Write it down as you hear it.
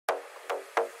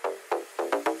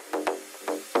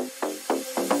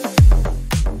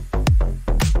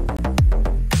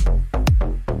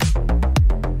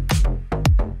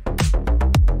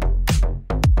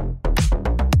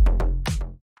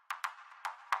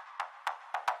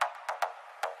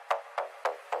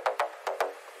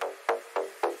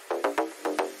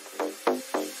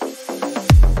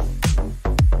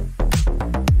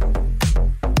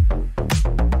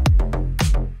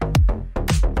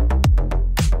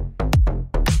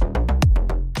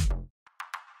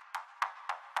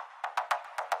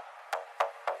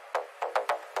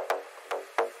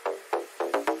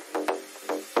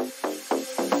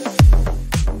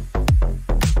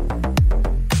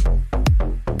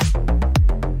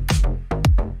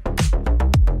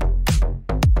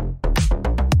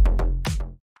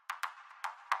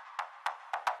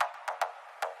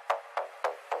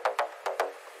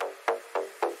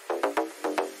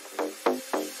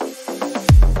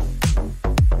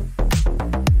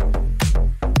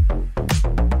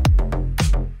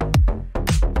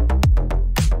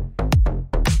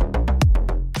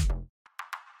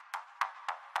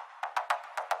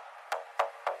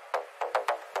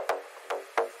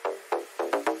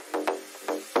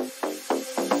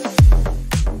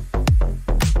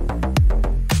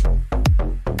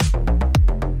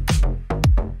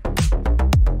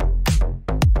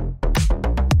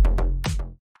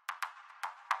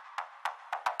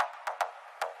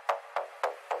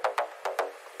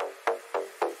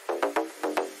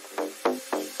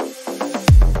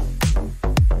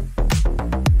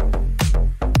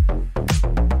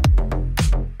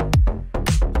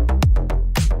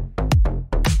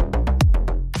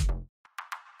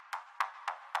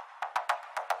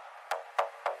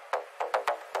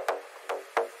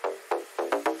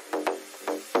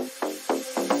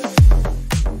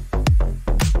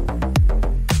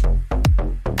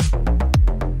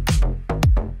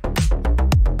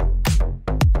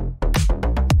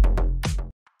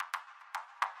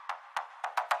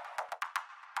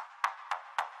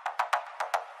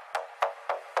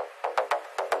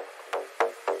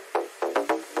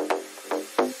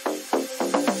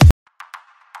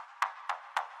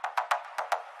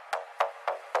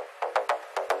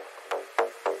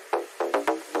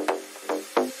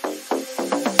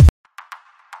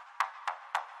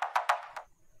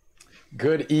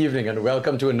Good evening and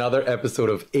welcome to another episode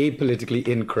of aPolitically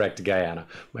Incorrect Guyana.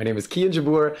 My name is KIAN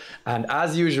JABOUR and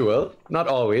as usual, not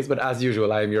always, but as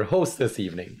usual, I am your host this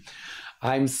evening.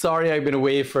 I'm sorry I've been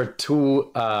away for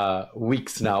 2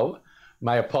 weeks now.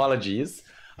 My apologies.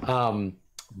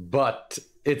 But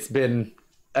it's been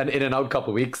an in and out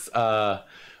couple weeks.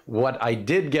 What I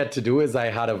did get to do is I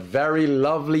had a very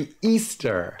lovely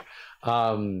Easter,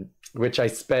 which I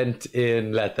spent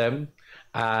in Lethem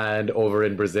and over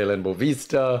in Brazil in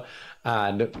Bovista,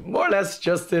 and more or less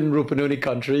just in Rupununi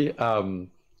country,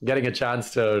 getting a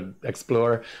chance to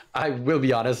explore. I will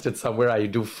be honest, it's somewhere I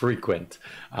do frequent.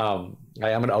 I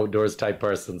am an outdoors type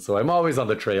person, so I'm always on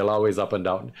the trail, always up and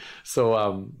down.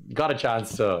 So got a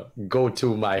chance to go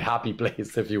to my happy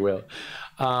place, if you will.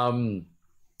 But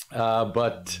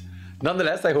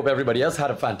nonetheless, I hope everybody else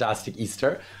had a fantastic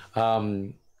Easter.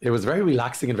 It was very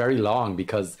relaxing and very long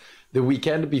because the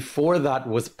weekend before that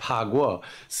was Pagua.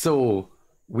 So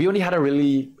we only had a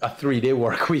 3-day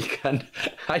work week. And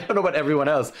I don't know about everyone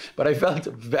else, but I felt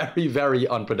very, very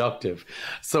unproductive.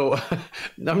 So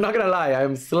I'm not going to lie,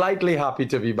 I'm slightly happy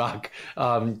to be back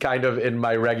kind of in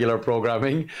my regular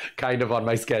programming, kind of on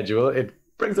my schedule. It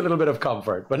brings a little bit of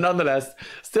comfort, but nonetheless,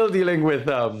 still dealing with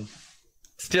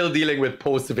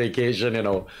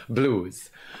post-vacation, blues.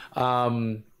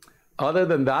 Other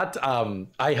than that,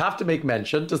 I have to make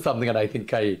mention to something that I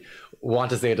think I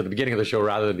want to say at the beginning of the show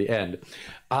rather than the end.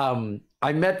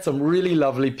 I met some really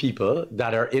lovely people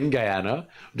that are in Guyana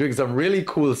doing some really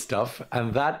cool stuff,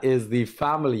 and that is the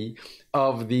family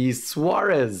of the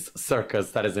Suarez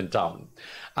circus that is in town.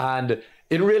 And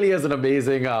it really is an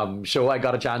amazing show. I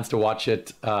got a chance to watch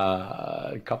it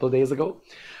a couple of days ago.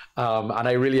 And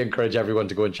I really encourage everyone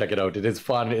to go and check it out. It is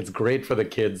fun. It's great for the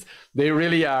kids. They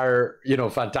really are,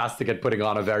 fantastic at putting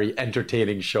on a very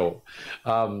entertaining show.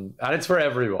 And it's for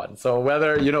everyone. So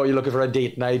whether, you're looking for a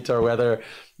date night or whether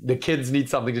the kids need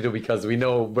something to do, because we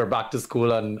know we're back to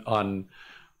school on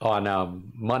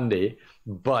Monday,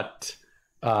 but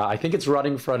I think it's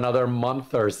running for another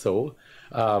month or so.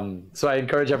 So I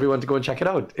encourage everyone to go and check it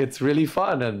out. It's really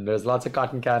fun, and there's lots of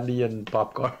cotton candy and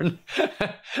popcorn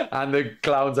and the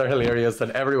clowns are hilarious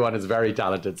and everyone is very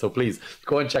talented. So please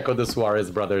go and check out the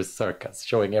Suarez Brothers Circus,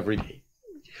 showing every day.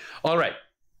 All right.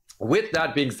 With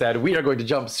that being said, we are going to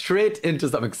jump straight into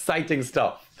some exciting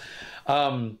stuff.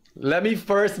 Let me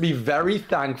first be very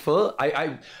thankful.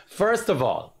 First of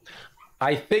all,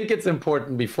 I think it's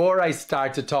important before I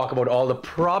start to talk about all the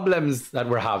problems that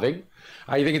we're having,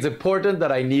 I think it's important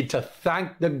that I need to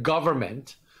thank the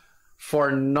government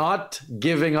for not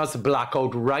giving us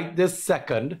blackout right this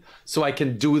second so I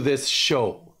can do this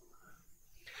show.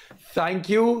 Thank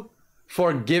you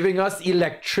for giving us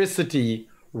electricity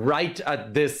right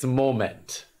at this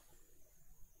moment.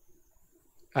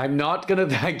 I'm not going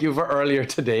to thank you for earlier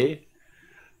today.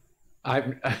 I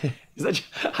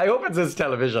hope it's this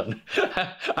television.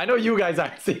 I know you guys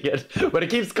aren't seeing it, but it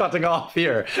keeps cutting off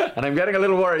here. And I'm getting a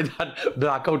little worried that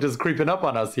blackout is creeping up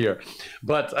on us here.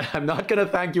 But I'm not going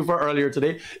to thank you for earlier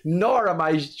today, nor am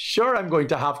I sure I'm going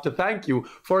to have to thank you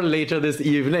for later this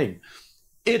evening.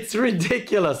 It's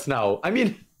ridiculous now. I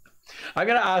mean, I'm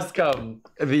going to ask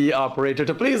the operator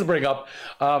to please bring up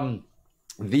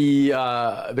the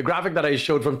graphic that I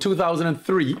showed from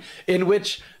 2003, in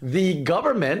which the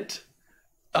government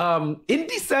in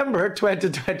December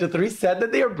 2023 said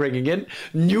that they are bringing in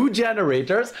new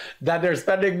generators that they're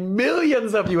spending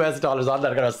millions of US dollars on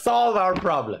that are going to solve our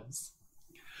problems.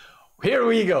 Here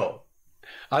we go.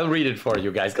 I'll read it for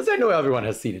you guys because I know everyone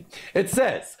has seen it. It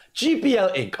says,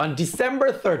 GPL Inc. on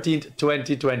December 13th,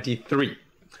 2023.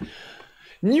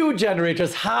 New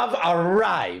generators have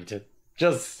arrived.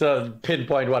 Just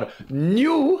pinpoint one.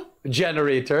 New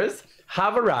generators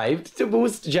have arrived to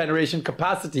boost generation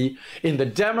capacity in the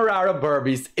Demerara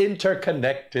Berbice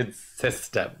interconnected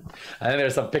system. And then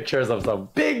there's some pictures of some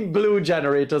big blue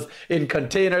generators in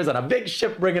containers and a big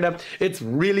ship bringing them. It's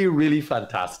really, really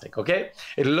fantastic, okay?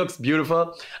 It looks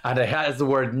beautiful and it has the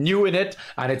word new in it,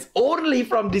 and it's only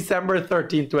from December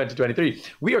 13, 2023.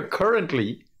 We are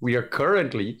currently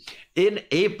in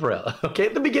April, okay,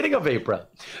 at the beginning of April.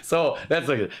 So that's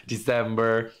like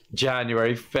December,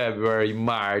 January, February,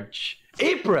 March,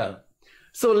 April.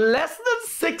 So less than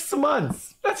 6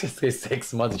 months. Let's just say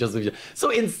 6 months. So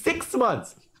in 6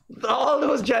 months, all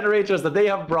those generators that they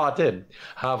have brought in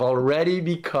have already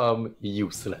become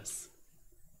useless.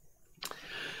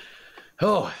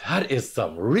 Oh, that is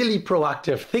some really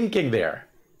proactive thinking there.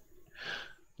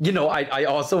 I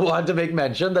also want to make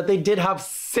mention that they did have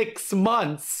 6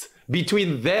 months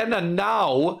between then and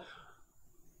now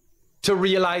to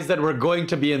realize that we're going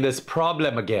to be in this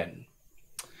problem again.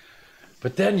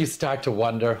 But then you start to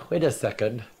wonder, wait a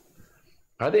second,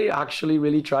 are they actually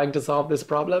really trying to solve this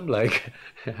problem? Like,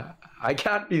 I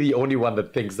can't be the only one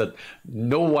that thinks that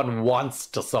no one wants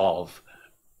to solve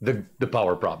the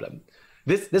power problem.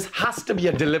 This has to be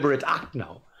a deliberate act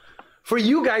now. For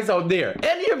you guys out there,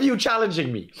 any of you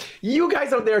challenging me, you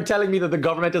guys out there telling me that the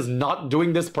government is not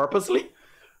doing this purposely?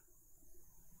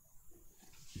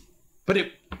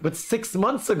 But 6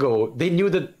 months ago, they knew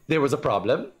that there was a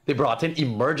problem. They brought in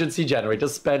emergency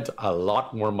generators, spent a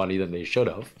lot more money than they should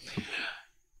have.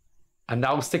 And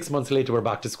now 6 months later, we're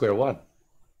back to square one.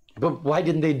 But why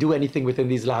didn't they do anything within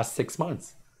these last 6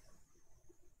 months?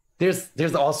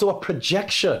 There's also a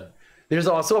projection. There's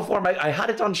also a form. I had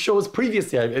it on shows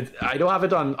previously. I don't have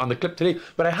it on the clip today,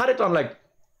 but I had it on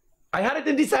I had it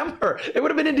in December. It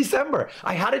would have been in December.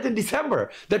 I had it in December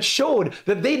that showed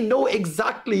that they know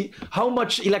exactly how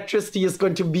much electricity is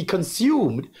going to be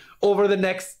consumed over the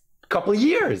next couple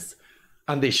years.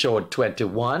 And they showed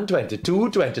 21,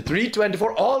 22, 23,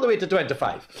 24, all the way to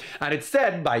 25. And it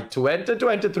said by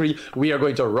 2023, we are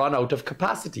going to run out of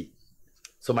capacity.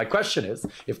 So my question is,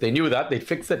 if they knew that, they'd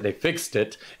fix it. They fixed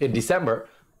it in December.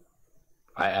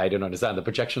 I don't understand. The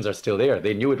projections are still there.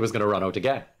 They knew it was going to run out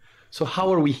again. So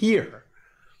how are we here?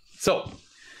 So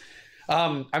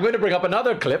I'm going to bring up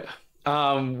another clip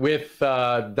with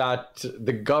that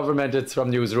the government, it's from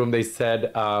Newsroom, they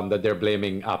said that they're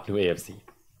blaming APNU AFC.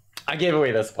 I gave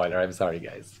away the spoiler. I'm sorry,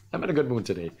 guys. I'm in a good mood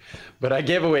today. But I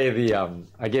gave away the,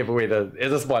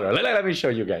 it's a spoiler. Let me show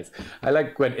you guys. I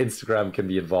like when Instagram can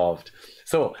be involved.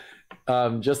 So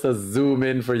just a zoom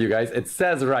in for you guys. It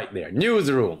says right there,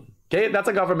 Newsroom. Okay, that's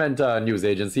a government news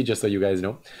agency, just so you guys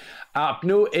know.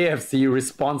 APNU AFC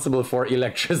responsible for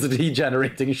electricity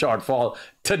generating shortfall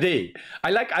today.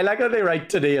 I like that they write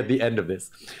today at the end of this.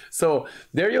 So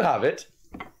there you have it.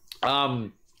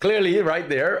 Clearly right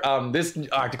there, this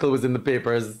article was in the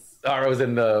papers, or was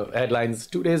in the headlines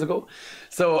 2 days ago.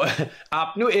 So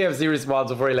APNU AFC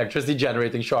responsible for electricity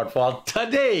generating shortfall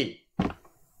today.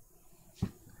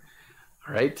 All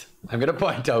right, I'm going to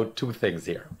point out two things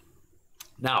here.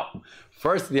 Now,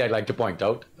 firstly, I'd like to point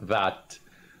out that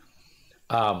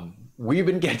we've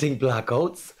been getting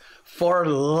blackouts for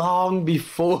long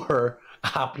before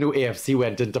APNU AFC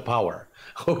went into power.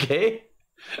 Okay,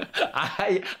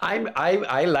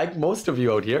 I like most of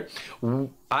you out here.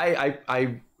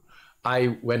 I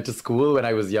went to school when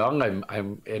I was young.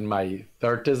 I'm in my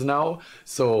 30s now,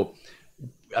 so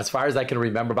as far as I can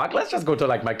remember back, let's just go to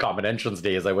like my common entrance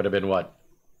days. I would have been what,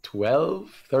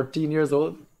 12, 13 years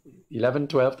old. 11,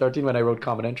 12, 13 when I wrote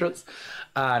common entrance,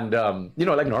 and you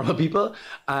know, like normal people.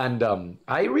 And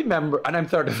I remember, and I'm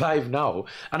 35 now,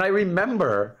 and I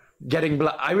remember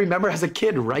I remember as a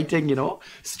kid writing, you know,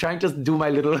 trying to do my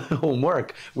little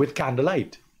homework with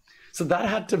candlelight. So that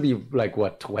had to be like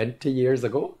what, 20 years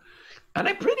ago, and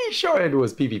I'm pretty sure it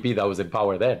was PPP that was in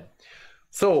power then.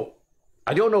 So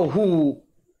I don't know who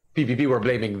PPP were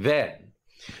blaming then,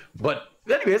 but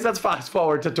anyways, let's fast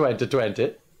forward to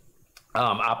 2020.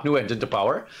 APNU went into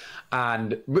power,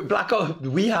 and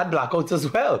we had blackouts as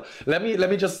well. Let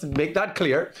me just make that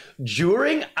clear.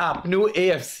 During APNU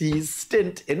AFC's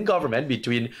stint in government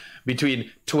between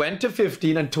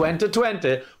 2015 and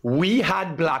 2020, we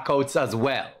had blackouts as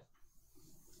well.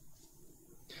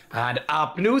 And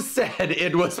APNU said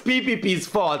it was PPP's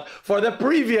fault for the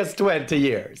previous 20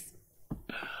 years.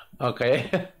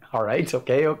 Okay. All right,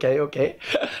 okay.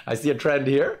 I see a trend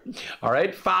here. All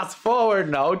right, fast forward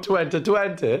now,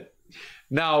 2020.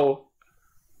 Now,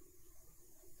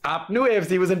 APNU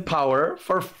AFC was in power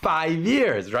for 5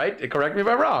 years, right? Correct me if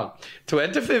I'm wrong.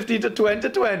 2015 to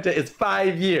 2020 is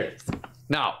 5 years.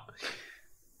 Now,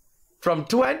 from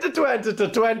 2020 to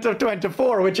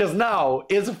 2024, which is now,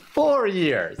 is 4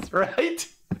 years, right?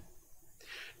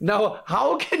 Now,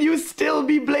 how can you still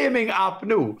be blaming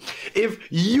APNU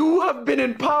if you have been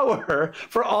in power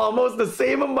for almost the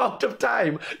same amount of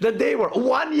time that they were?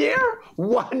 1 year?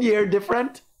 1 year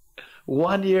different?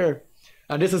 1 year.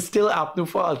 And this is still APNU's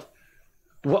fault.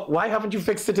 Why haven't you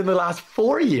fixed it in the last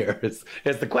 4 years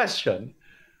is the question.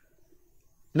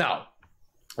 Now,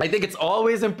 I think it's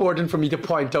always important for me to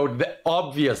point out the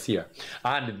obvious here.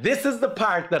 And this is the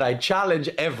part that I challenge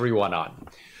everyone on.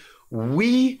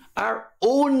 We are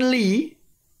only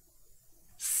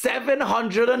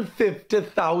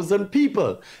 750,000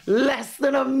 people, less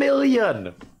than 1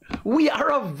 million. We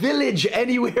are a village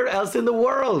anywhere else in the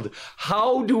world.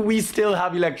 How do we still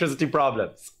have electricity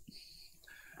problems?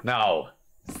 Now,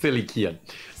 silly KIAN.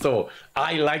 So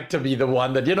I like to be the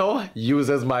one that, you know,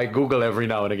 uses my Google every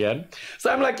now and again.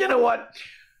 So I'm like, you know what?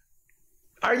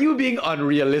 Are you being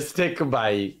unrealistic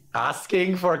by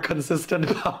asking for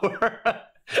consistent power?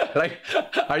 Like,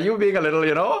 are you being a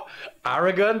little,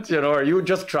 arrogant? Are you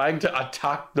just trying to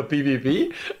attack the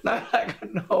PPP? And I'm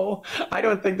like, no, I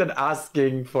don't think that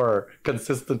asking for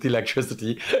consistent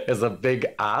electricity is a big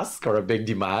ask or a big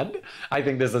demand. I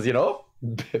think this is,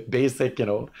 basic,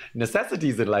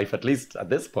 necessities in life, at least at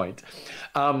this point.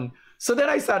 So then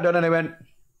I sat down and I went,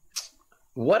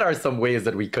 what are some ways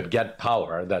that we could get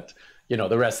power that,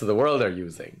 the rest of the world are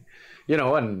using?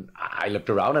 And I looked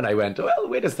around and I went, well,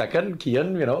 wait a second,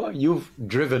 Kian, you've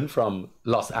driven from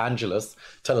Los Angeles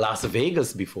to Las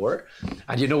Vegas before.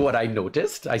 And you know what I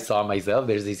noticed? I saw myself,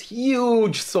 there's these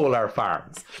huge solar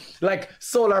farms, like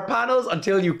solar panels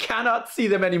until you cannot see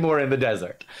them anymore in the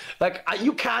desert. Like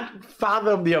you can't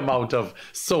fathom the amount of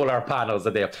solar panels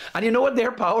that they have. And you know what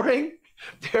they're powering?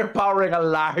 They're powering a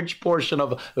large portion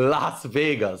of Las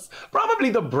Vegas,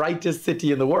 probably the brightest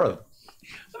city in the world.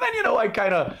 And then, I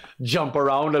kind of jump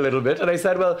around a little bit. And I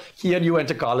said, well, Kian, you went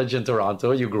to college in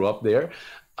Toronto. You grew up there.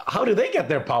 How do they get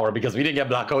their power? Because we didn't get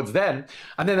blackouts then.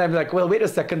 And then I'm like, well, wait a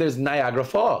second. There's Niagara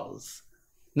Falls.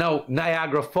 Now,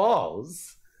 Niagara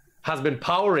Falls has been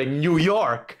powering New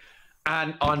York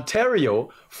and Ontario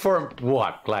for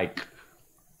what, like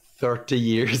 30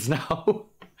 years now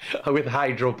with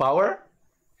hydropower?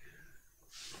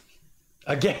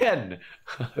 Again.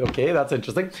 Okay, that's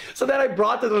interesting. So then I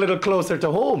brought it a little closer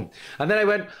to home. And then I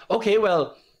went, okay,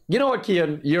 well, you know what,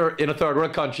 Kian, you're in a third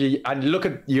world country and look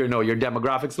at, your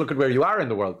demographics, look at where you are in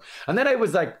the world. And then I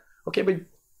was like, okay, but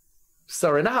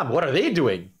Suriname, what are they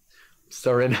doing?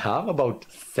 Suriname, about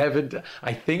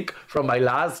I think from my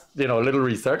last, little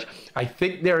research, I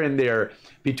think they're in there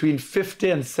between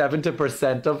 50 and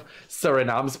 70% of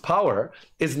Suriname's power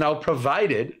is now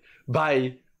provided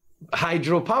by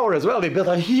hydropower as well. They built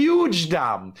a huge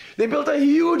dam. They built a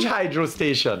huge hydro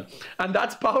station, and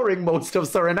that's powering most of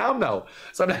Suriname now.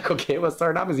 So I'm like, okay, well,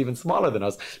 Suriname is even smaller than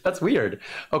us. That's weird.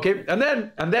 Okay, and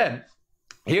then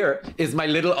here is my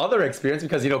little other experience,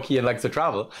 because Kian likes to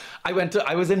travel. I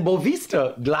was in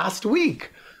Bovista last week.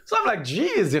 So I'm like,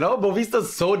 geez,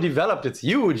 Bovista's so developed. It's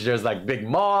huge. There's like big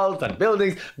malls and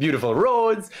buildings, beautiful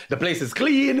roads. The place is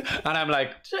clean. And I'm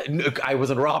like, I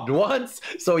wasn't robbed once.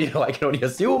 So, I can only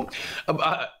assume.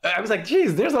 I was like,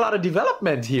 geez, there's a lot of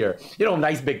development here.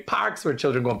 Nice big parks where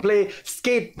children go and play,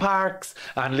 skate parks,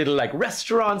 and little like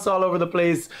restaurants all over the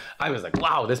place. I was like,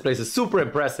 wow, this place is super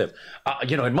impressive.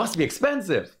 It must be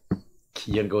expensive.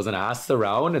 Kian goes and asks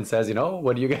around and says,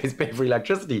 what do you guys pay for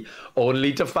electricity?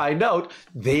 Only to find out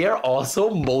they are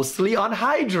also mostly on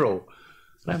hydro.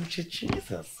 And I'm like,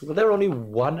 Jesus, well, they're only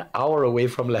 1 hour away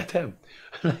from Lethem.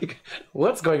 Like,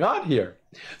 what's going on here?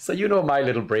 So, my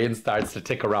little brain starts to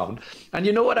tick around. And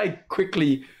you know what I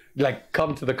quickly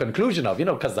come to the conclusion of,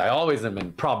 because I always am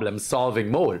in problem solving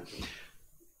mode.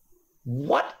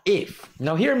 What if,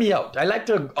 now hear me out. I like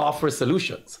to offer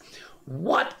solutions.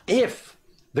 What if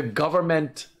the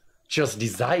government just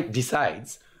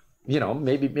decides,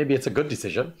 maybe it's a good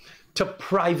decision, to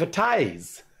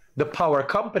privatize the power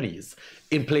companies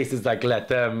in places like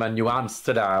Lethem and New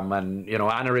Amsterdam and,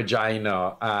 Anna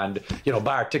Regina and,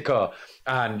 Bartica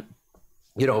and,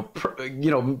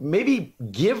 maybe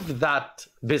give that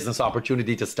business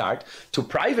opportunity to start to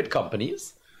private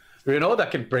companies, that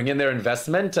can bring in their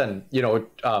investment and,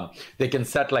 they can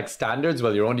set like standards.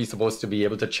 Well, you're only supposed to be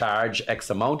able to charge X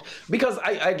amount. Because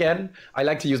I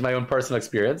like to use my own personal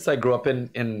experience. I grew up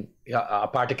in a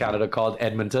part of Canada called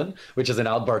Edmonton, which is in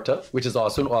Alberta, which is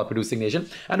also an oil producing nation.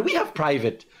 And we have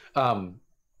private,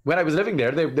 when I was living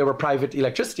there, there were private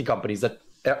electricity companies that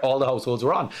all the households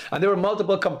were on. And there were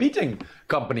multiple competing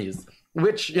companies,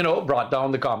 which, brought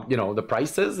down the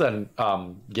prices and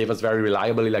gave us very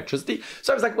reliable electricity.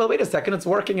 So I was like, well, wait a second, it's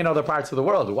working in other parts of the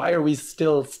world. Why are we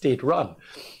still state-run?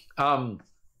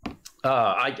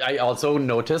 I also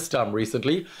noticed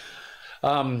recently,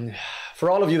 for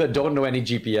all of you that don't know any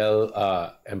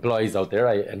GPL employees out there,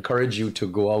 I encourage you to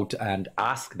go out and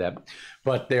ask them.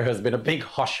 But there has been a big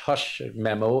hush-hush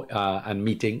memo and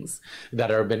meetings that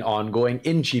have been ongoing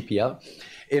in GPL,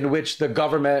 in which the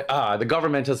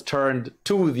government has turned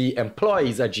to the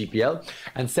employees at GPL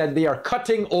and said they are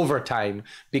cutting overtime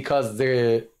because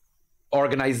the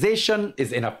organization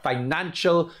is in a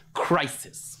financial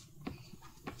crisis.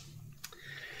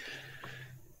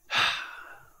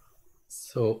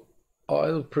 So,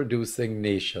 oil-producing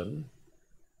nation,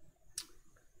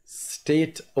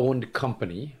 state-owned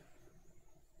company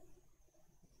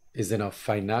is in a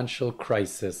financial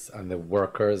crisis, and the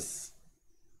workers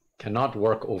cannot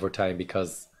work overtime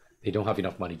because they don't have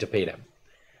enough money to pay them.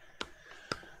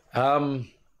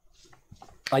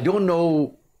 I don't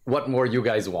know what more you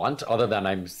guys want, other than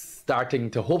I'm starting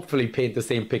to hopefully paint the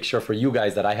same picture for you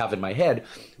guys that I have in my head,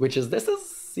 which is this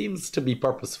is seems to be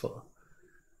purposeful.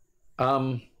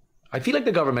 I feel like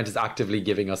the government is actively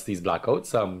giving us these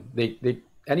blackouts.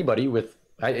 Anybody with,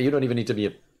 you don't even need to be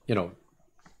a, you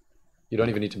don't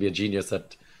even need to be a genius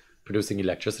at producing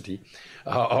electricity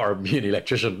or be an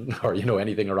electrician or,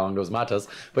 anything around those matters.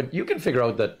 But you can figure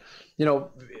out that,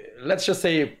 let's just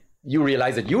say you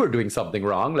realize that you were doing something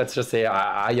wrong. Let's just say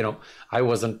I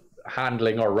wasn't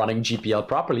handling or running GPL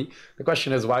properly. The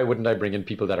question is, why wouldn't I bring in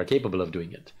people that are capable of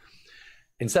doing it?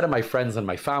 Instead of my friends and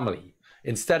my family,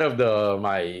 instead of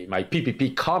my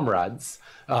PPP comrades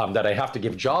that I have to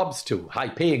give jobs to,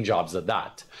 high-paying jobs at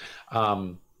that,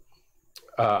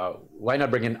 why not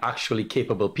bring in actually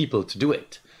capable people to do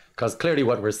it? Because clearly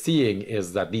what we're seeing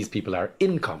is that these people are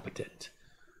incompetent.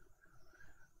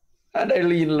 And I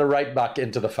lean right back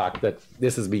into the fact that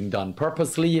this is being done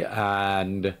purposely,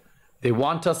 and they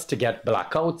want us to get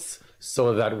blackouts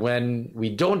so that when we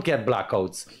don't get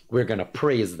blackouts, we're going to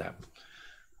praise them.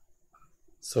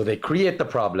 So they create the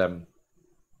problem,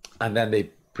 and then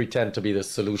they pretend to be the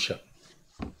solution.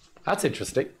 That's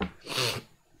interesting.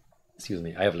 Excuse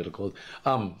me, I have a little cold.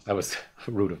 That was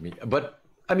rude of me. But,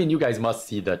 I mean, you guys must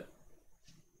see that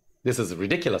this is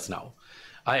ridiculous now.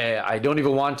 I don't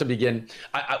even want to begin.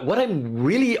 What I'm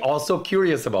really also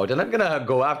curious about, and I'm going to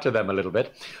go after them a little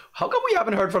bit, how come we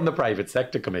haven't heard from the Private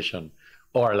Sector Commission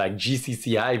or like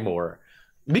GCCI more?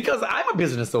 Because I'm a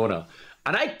business owner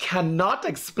and I cannot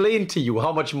explain to you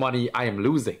how much money I am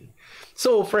losing.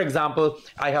 So, for example,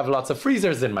 I have lots of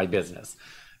freezers in my business.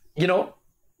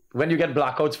 When you get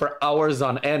blackouts for hours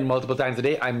on end, multiple times a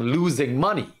day, I'm losing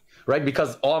money. Right?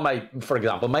 Because for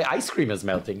example, my ice cream is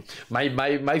melting.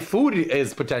 My food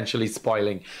is potentially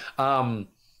spoiling. Little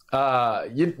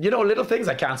things,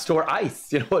 I can't store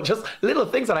ice, just little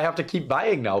things that I have to keep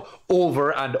buying now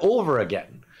over and over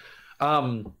again.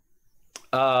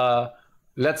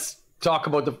 Let's talk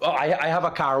about I have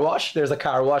a car wash. There's a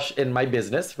car wash in my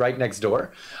business right next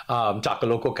door,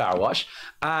 Takaloko Car Wash.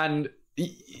 And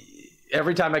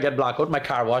every time I get blackout, my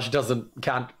car wash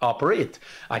can't operate.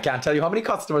 I can't tell you how many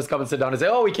customers come and sit down and say,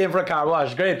 oh, we came for a car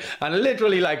wash, great. And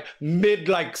literally mid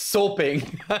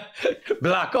soaping,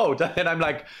 blackout. And I'm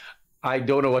like, I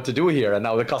don't know what to do here. And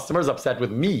now the customer's upset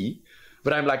with me,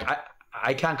 but I'm like,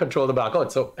 I can't control the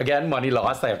blackout. So again, money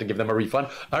lost, I have to give them a refund.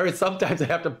 Or sometimes I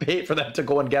have to pay for them to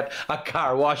go and get a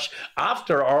car wash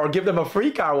after, or give them a free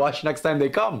car wash next time they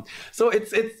come. So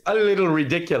it's a little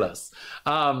ridiculous.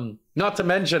 Not to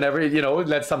mention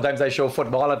sometimes I show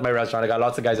football at my restaurant. I got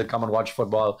lots of guys that come and watch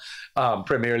football,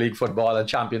 Premier League football and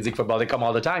Champions League football. They come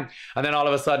all the time. And then all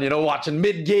of a sudden, watching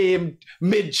mid-game,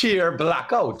 mid-cheer,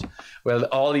 blackout. Well,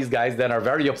 all these guys then are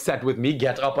very upset with me,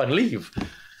 get up and leave.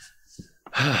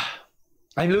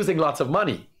 I'm losing lots of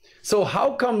money. So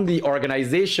how come the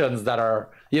organizations that are,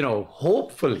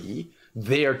 hopefully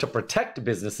there to protect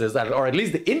businesses, or at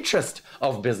least the interest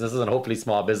of businesses, and hopefully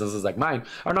small businesses like mine,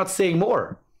 are not saying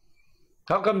more?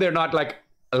 How come they're not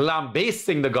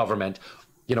lambasting the government?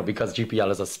 Because GPL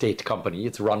is a state company,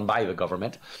 it's run by the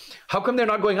government. How come they're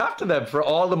not going after them for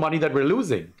all the money that we're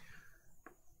losing?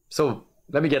 So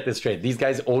let me get this straight. These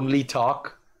guys only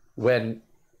talk when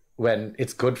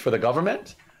it's good for the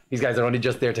government? These guys are only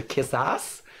just there to kiss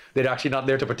ass? They're actually not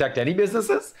there to protect any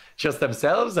businesses, just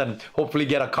themselves, and hopefully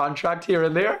get a contract here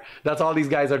and there? That's all these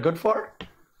guys are good for?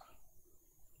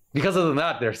 Because other than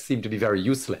that, they seem to be very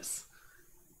useless.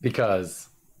 Because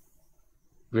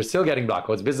we're still getting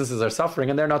blackouts, businesses are suffering,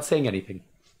 and they're not saying anything.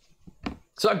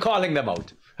 So I'm calling them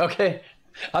out, okay?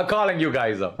 I'm calling you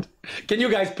guys out. Can you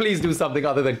guys please do something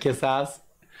other than kiss ass?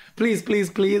 Please, please,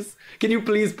 please. Can you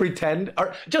please pretend,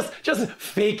 or just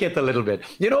fake it a little bit?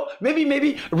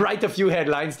 Maybe write a few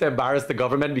headlines to embarrass the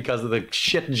government because of the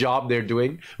shit job they're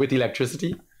doing with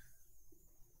electricity.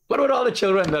 What about all the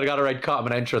children that got to write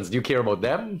common entrance? Do you care about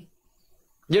them?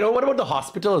 What about the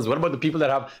hospitals? What about the people that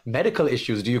have medical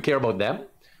issues? Do you care about them?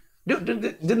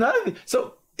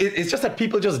 So it's just that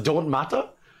people just don't matter.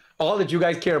 All that you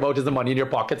guys care about is the money in your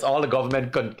pockets. All the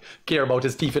government can care about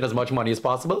is thieving as much money as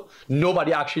possible.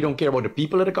 Nobody actually don't care about the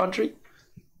people of the country.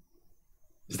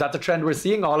 Is that the trend we're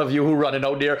seeing? All of you who running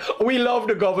out there, we love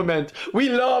the government. We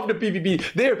love the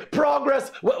PPP. Their progress.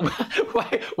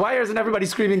 Why isn't everybody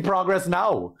screaming progress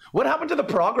now? What happened to the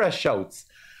progress shouts?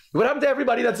 What happened to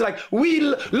everybody that's like, we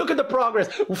look at the progress.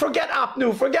 Forget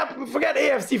APNU, forget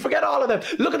AFC, forget all of them.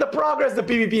 Look at the progress the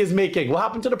PPP is making. What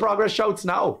happened to the progress shouts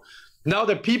now? Now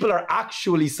that people are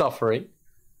actually suffering,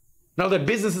 now that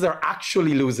businesses are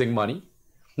actually losing money,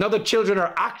 now that children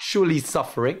are actually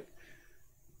suffering,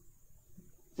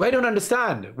 I don't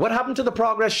understand. What happened to the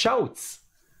progress shouts?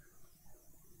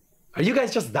 Are you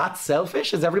guys just that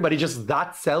selfish? Is everybody just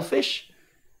that selfish?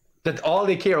 That all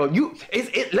they care about you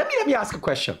is it. Let me ask a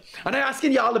question. And I'm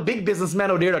asking y'all, the big businessmen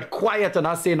out there that quiet and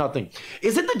not say nothing.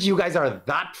 Is it that you guys are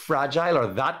that fragile or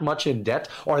that much in debt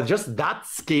or just that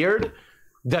scared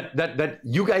that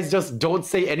you guys just don't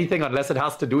say anything unless it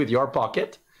has to do with your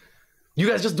pocket? You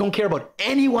guys just don't care about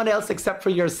anyone else except for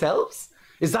yourselves?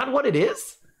 Is that what it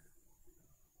is?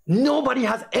 Nobody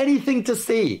has anything to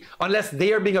say unless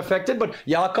they are being affected. But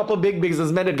y'all a couple big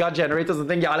businessmen that got generators and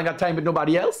think y'all ain't got time with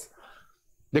nobody else.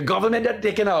 The government that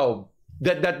taken out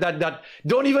that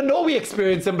don't even know we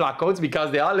experiencing blackouts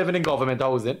because they are living in government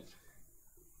housing.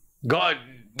 God,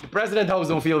 the president house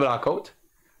don't feel blackout.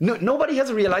 No, nobody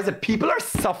has realized that people are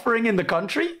suffering in the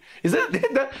country. Is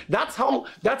it? That's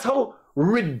how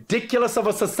ridiculous of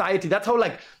a society. That's how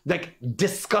like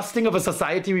disgusting of a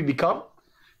society we become.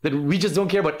 That we just don't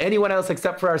care about anyone else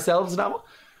except for ourselves now.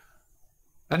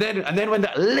 And then when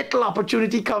the little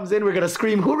opportunity comes in, we're going to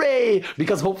scream, hooray,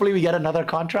 because hopefully we get another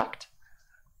contract.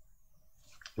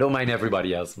 Don't mind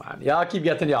everybody else, man. Y'all keep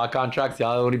getting y'all contracts.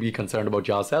 Y'all only be concerned about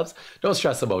yourselves. Don't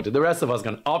stress about it. The rest of us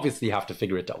going to obviously have to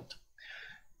figure it out.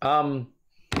 I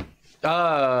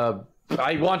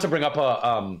want to bring up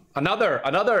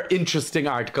another interesting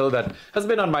article that has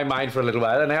been on my mind for a little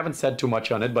while, and I haven't said too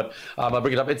much on it, but I'll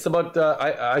bring it up. It's about,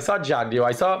 I saw Jagdeo.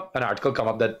 I saw an article come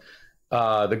up that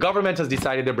the government has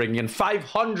decided they're bringing in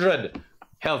 500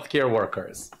 healthcare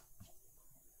workers.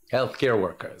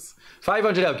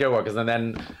 500 healthcare workers. And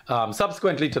then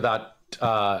subsequently to that,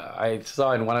 I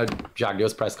saw in one of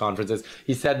Jagdeo's press conferences,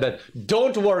 he said that,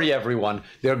 don't worry, everyone.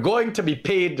 They're going to be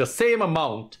paid the same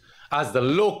amount as the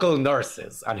local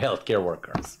nurses and healthcare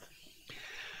workers.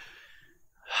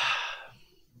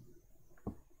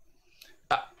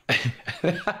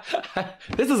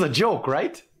 This is a joke,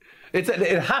 right? It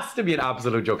has to be an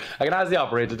absolute joke. I can ask the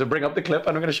operator to bring up the clip,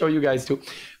 and I'm going to show you guys too.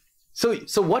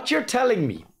 So what you're telling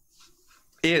me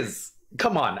is,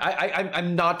 come on,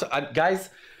 I'm not, guys,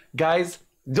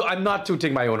 I'm not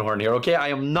tooting my own horn here, okay? I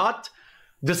am not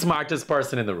the smartest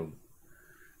person in the room.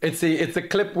 It's a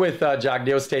clip with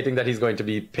Jagdeo stating that he's going to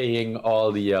be paying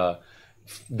all the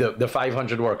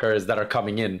 500 workers that are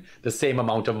coming in the same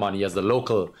amount of money as the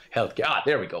local healthcare. Ah,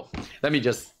 there we go. Let me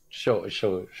just show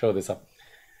this up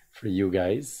for you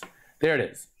guys. There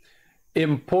it is.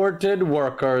 Imported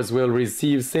workers will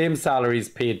receive same salaries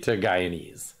paid to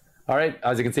Guyanese. All right,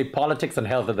 as you can see, politics and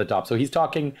health at the top. So he's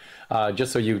talking,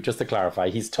 just to clarify,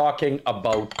 he's talking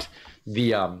about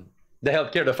the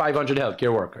healthcare, the 500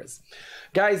 healthcare workers.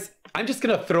 Guys, I'm just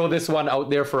gonna throw this one out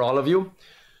there for all of you.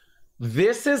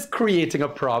 This is creating a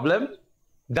problem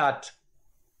that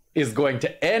is going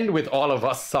to end with all of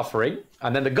us suffering,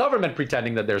 and then the government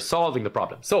pretending that they're solving the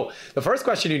problem. So the first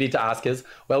question you need to ask is,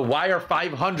 well, why are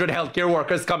 500 healthcare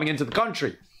workers coming into the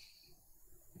country?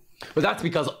 Well, that's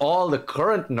because all the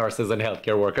current nurses and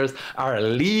healthcare workers are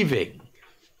leaving.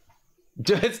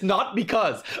 It's not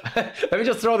because, let me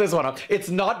just throw this one up. It's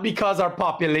not because our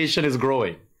population is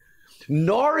growing,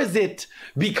 nor is it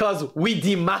because we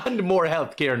demand more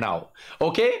healthcare now,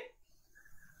 okay?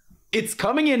 It's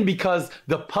coming in because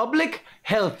the public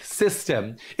health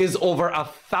system is over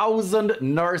 1,000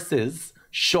 nurses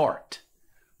short.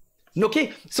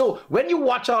 Okay, so when you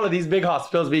watch all of these big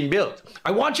hospitals being built,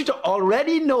 I want you to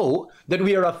already know that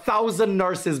we are 1,000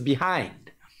 nurses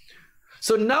behind.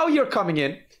 So now you're coming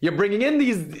in, you're bringing in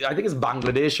these, I think it's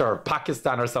Bangladesh or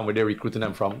Pakistan or somewhere they're recruiting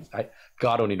them from.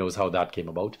 God only knows how that came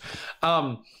about.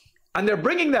 And they're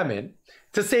bringing them in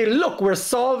to say, look, we're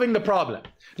solving the problem.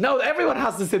 Now everyone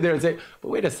has to sit there and say, but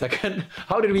wait a second,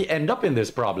 how did we end up in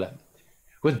this problem?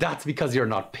 Well, that's because you're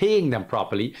not paying them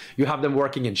properly. You have them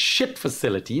working in shit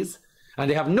facilities, and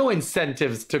they have no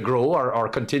incentives to grow or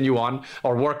continue on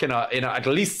or work in a at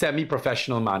least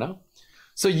semi-professional manner.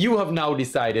 So you have now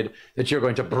decided that you're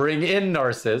going to bring in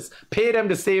nurses, pay them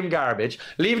the same garbage,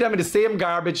 leave them in the same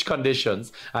garbage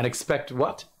conditions, and expect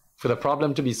what? For the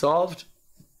problem to be solved?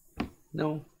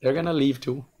 No, they're going to leave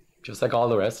too, just like all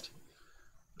the rest.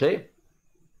 Okay?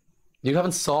 You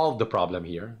haven't solved the problem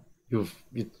here.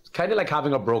 It's kind of like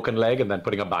having a broken leg and then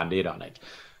putting a band-aid on it.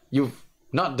 You've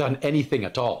not done anything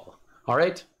at all. All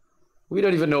right? We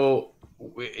don't even know,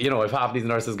 if half these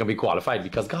nurses are going to be qualified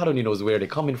because God only knows where they're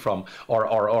coming from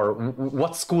or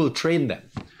what school trained them.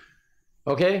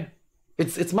 Okay?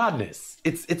 It's madness.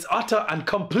 It's utter and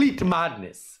complete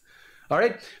madness. All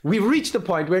right? We've reached the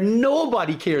point where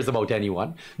nobody cares about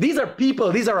anyone. These are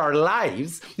people. These are our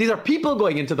lives. These are people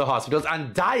going into the hospitals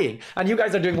and dying. And you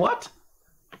guys are doing what?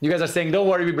 You guys are saying, don't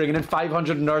worry, we're bringing in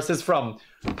 500 nurses from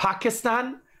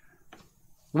Pakistan.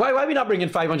 Why are we not bringing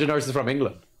in 500 nurses from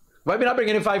England? Why are we not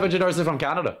bringing in 500 nurses from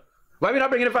Canada? Why are we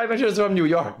not bringing in 5 engineers from New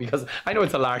York? Because I know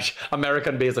it's a large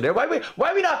American base there. Why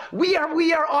we not? We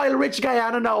are oil-rich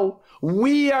Guyana now.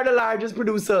 We are the largest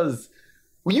producers.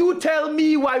 You tell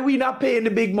me why we not paying the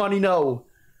big money now?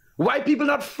 Why people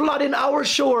not flooding our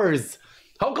shores?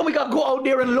 How come we got to go out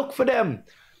there and look for them?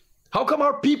 How come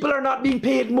our people are not being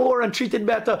paid more and treated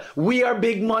better? We are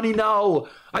big money now.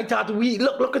 I thought we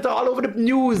look at all over the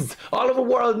news, all over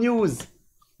world news.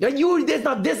 There's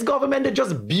not this government that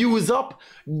just views up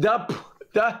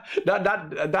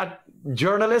that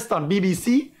journalist on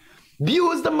BBC.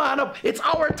 Views the man up. It's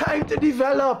our time to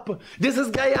develop. This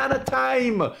is Guyana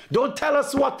time. Don't tell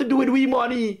us what to do with we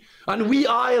money and we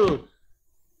oil.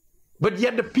 But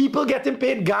yet the people getting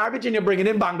paid garbage and you're bringing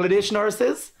in Bangladesh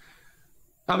nurses.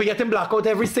 And we getting blackout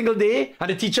every single day.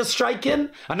 And the teachers striking.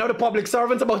 And now the public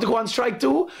servants about to go on strike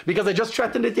too. Because I just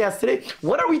threatened it yesterday.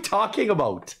 What are we talking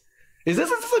about? Is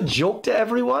this a joke to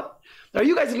everyone? Are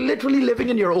you guys literally living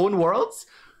in your own worlds?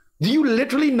 Do you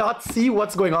literally not see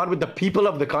what's going on with the people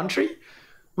of the country?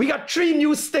 We got 3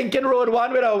 new stinking road,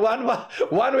 one with a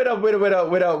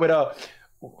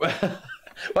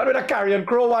carrion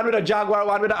crow, one with a jaguar,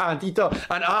 one with an anteater,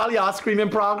 and all y'all screaming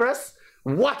progress.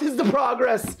 What is the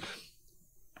progress?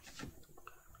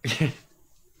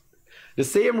 The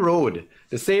same road.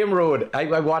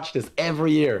 I watch this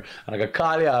every year, and I got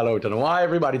call y'all out, and I want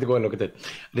everybody to go and look at it.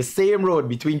 The same road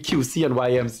between QC and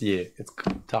YMCA. It's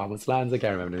Thomas Lands, I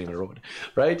can't remember the name of the road,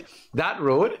 right? That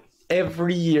road,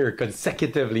 every year,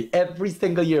 consecutively, every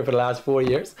single year for the last 4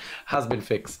 years, has been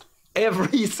fixed.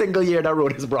 Every single year that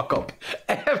road is broke up.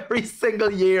 Every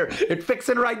single year. It's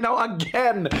fixing right now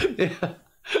again.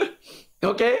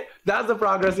 Okay? That's the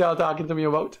progress y'all talking to me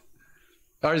about?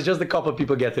 Or is just a couple of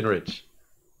people getting rich?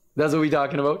 That's what we're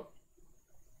talking about?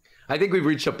 I think we've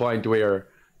reached a point where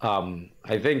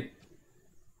I think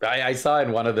I saw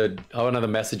in one of the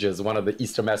messages, one of the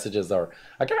Easter messages, or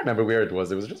I can't remember where it was.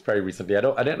 It was just very recently. I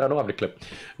don't have the clip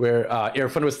where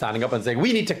Irfan was standing up and saying,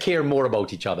 we need to care more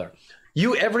about each other.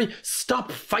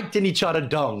 Stop fighting each other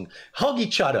down. Hug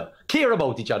each other. Care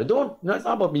about each other. It's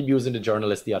not about me abusing the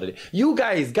journalist the other day. You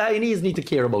guys, Guyanese, need to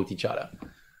care about each other.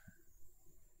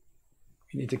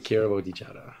 We need to care about each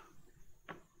other.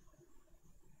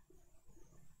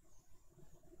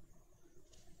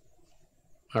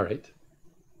 All right.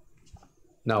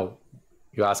 Now,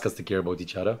 you ask us to care about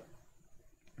each other,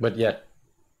 but yet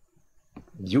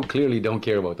you clearly don't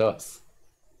care about us.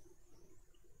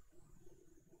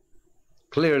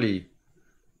 Clearly,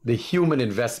 the human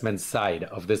investment side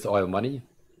of this oil money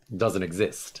doesn't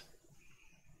exist.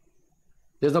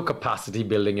 There's no capacity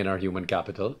building in our human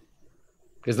capital.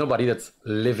 There's nobody that's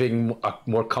living a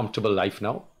more comfortable life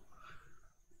now.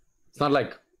 It's not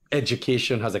like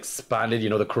education has expanded,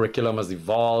 the curriculum has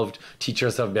evolved,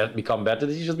 teachers have become better.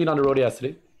 The teachers been on the road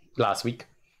last week.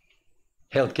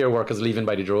 Healthcare workers leaving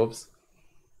by the droves.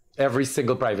 Every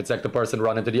single private sector person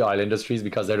run into the oil industries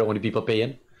because they're the only people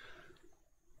paying.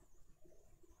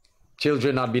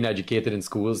 Children not being educated in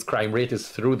schools. Crime rate is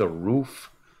through the roof.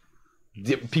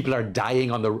 People are dying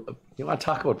on the... You want to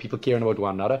talk about people caring about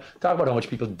one another? Talk about how much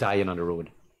people dying on the road.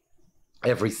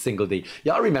 Every single day.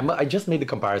 Y'all remember, I just made the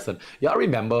comparison. Y'all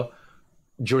remember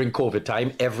during COVID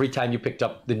time, every time you picked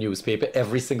up the newspaper,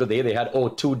 every single day they had,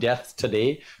 2 deaths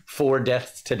today, 4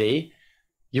 deaths today.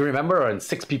 You remember, and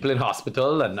 6 people in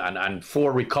hospital and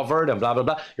 4 recovered and blah, blah,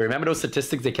 blah. You remember those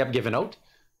statistics they kept giving out?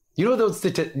 You know those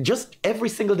statistics, just every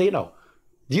single day now.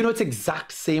 Do you know it's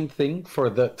exact same thing for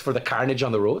the carnage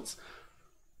on the roads?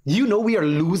 You know we are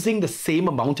losing the same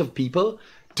amount of people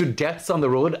to deaths on the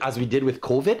road as we did with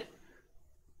COVID?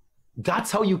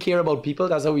 That's how you care about people.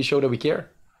 That's how we show that we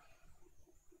care.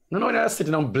 No, I'm not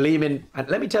sitting down blaming. And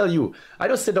let me tell you, I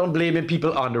don't sit down blaming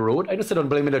people on the road. I don't sit down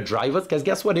blaming the drivers, because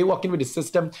guess what? They walk in with the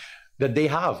system that they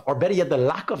have, or better yet, the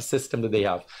lack of system that they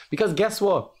have. Because guess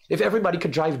what? If everybody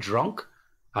could drive drunk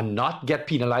and not get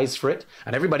penalized for it,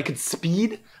 and everybody could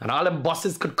speed, and all them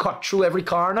buses could cut through every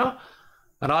corner,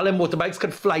 and all them motorbikes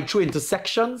could fly through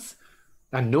intersections,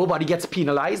 and nobody gets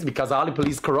penalized because all the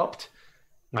police corrupt,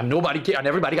 and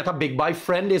everybody got a big boy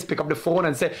friend. They just pick up the phone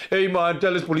and say, hey man,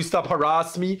 tell this police stop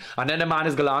harass me, and then the man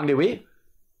is along the way.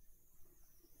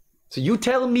 So you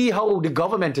tell me how the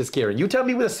government is caring. You tell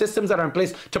me with the systems that are in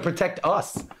place to protect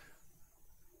us.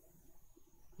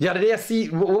 The other day I see,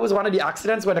 what was one of the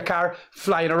accidents where the car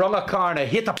flying around a corner,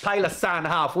 hit a pile of sand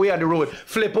halfway on the road,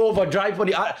 flip over,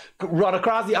 run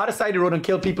across the other side of the road and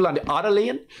kill people on the other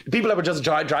lane? People that were just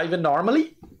driving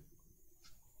normally?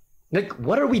 Like,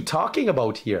 what are we talking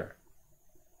about here?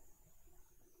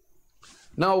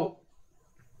 Now,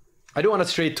 I don't want to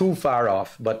stray too far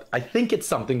off, but I think it's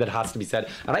something that has to be said.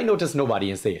 And I noticed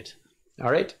nobody say it.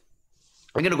 All right?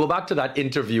 I'm going to go back to that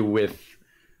interview with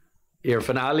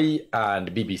Irfan Ali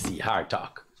and BBC Hard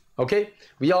Talk. Okay,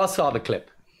 we all saw the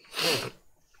clip,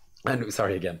 and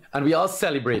sorry again, and we all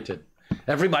celebrated.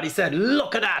 Everybody said,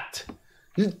 "Look at that!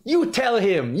 You tell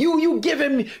him, you give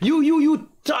him,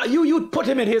 you put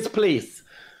him in his place.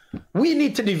 We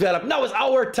need to develop. Now is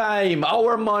our time,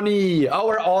 our money,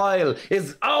 our oil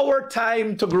is our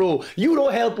time to grow. You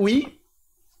don't help we."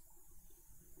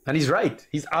 And he's right.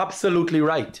 He's absolutely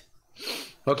right.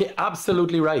 Okay,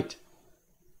 absolutely right.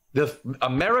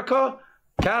 America,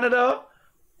 Canada,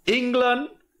 England,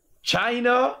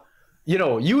 China, you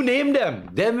know, you name them.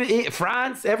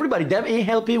 France, everybody, them ain't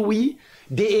helping we.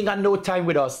 They ain't got no time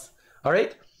with us. All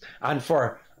right? And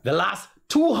for the last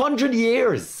 200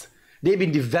 years, they've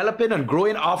been developing and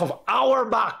growing off of our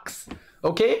backs.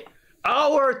 Okay?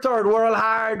 Our third world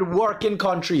hard working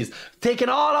countries, taking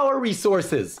all our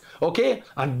resources, okay,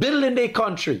 and building their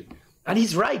country. And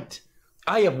he's right.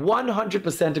 I have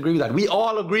 100% agree with that. We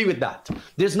all agree with that.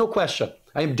 There's no question.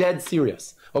 I am dead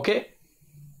serious. Okay?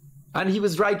 And he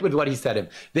was right with what he said.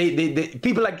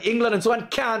 People like England and so on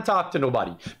can't talk to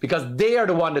nobody because they are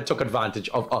the one that took advantage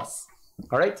of us.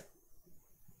 All right?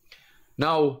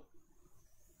 Now,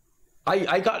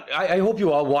 I hope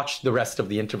you all watched the rest of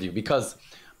the interview because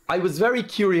I was very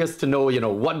curious to know, you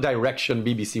know, what direction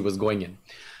BBC was going in.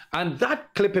 And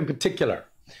that clip in particular,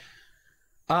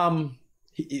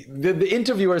 the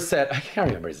interviewer said, I can't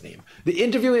remember his name. The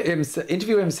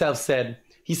interviewer himself said,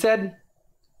 he said,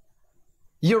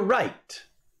 "You're right.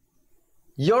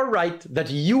 You're right that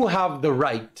you have the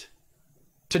right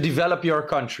to develop your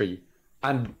country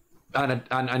and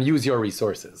use your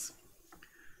resources.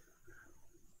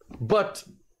 But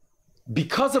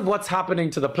because of what's happening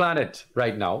to the planet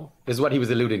right now," is what he was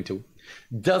alluding to,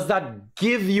 "does that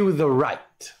give you the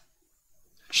right?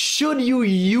 Should you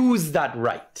use that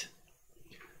right?"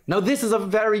 Now, this is a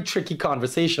very tricky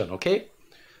conversation, okay?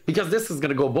 Because this is going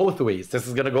to go both ways. This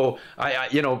is going to go,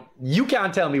 you know, you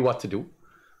can't tell me what to do.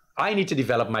 I need to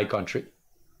develop my country.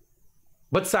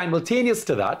 But simultaneous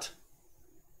to that,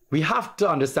 we have to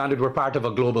understand that we're part of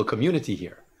a global community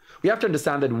here. We have to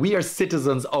understand that we are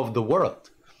citizens of the world.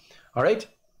 All right?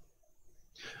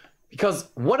 Because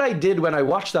what I did when I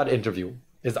watched that interview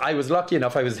is I was lucky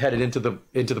enough, I was headed into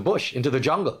the bush, into the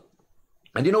jungle.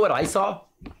 And you know what I saw?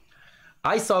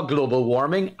 I saw global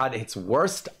warming at its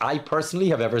worst I personally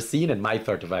have ever seen in my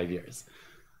 35 years.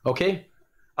 Okay?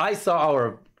 I saw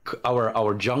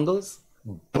our jungles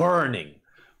burning,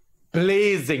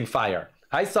 blazing fire.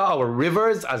 I saw our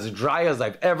rivers as dry as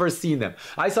I've ever seen them.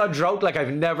 I saw drought like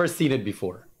I've never seen it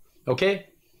before. Okay?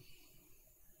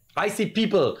 I see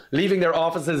people leaving their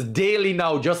offices daily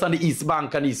now just on the East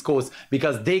Bank and East Coast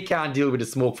because they can't deal with the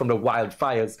smoke from the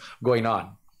wildfires going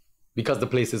on because the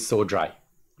place is so dry.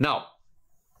 Now,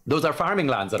 those are farming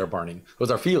lands that are burning. Those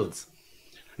are fields.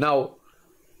 Now,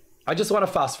 I just want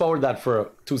to fast forward that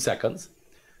for 2 seconds.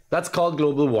 That's called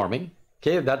global warming.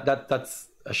 Okay, that's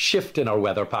a shift in our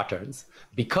weather patterns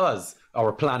because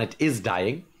our planet is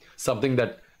dying, something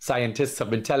that scientists have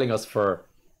been telling us for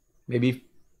maybe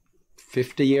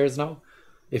 50 years now.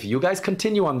 If you guys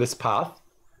continue on this path,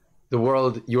 the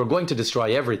world, you're going to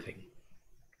destroy everything.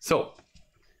 So,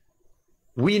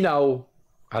 we now,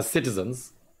 as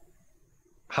citizens,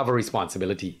 have a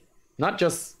responsibility, not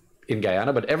just in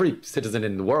Guyana, but every citizen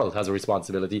in the world has a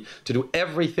responsibility to do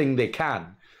everything they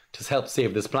can to help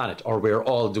save this planet, or we're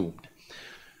all doomed.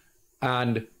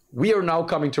 And we are now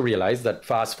coming to realize that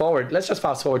fast forward, let's just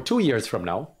fast forward 2 years from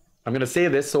now. I'm going to say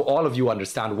this so all of you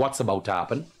understand what's about to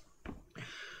happen.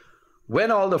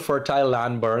 When all the fertile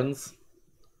land burns,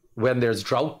 when there's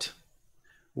drought,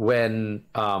 when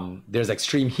there's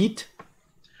extreme heat,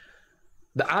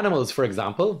 the animals, for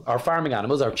example, our farming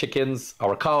animals, our chickens,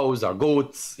 our cows, our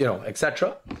goats, you know,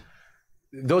 etc.,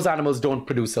 those animals don't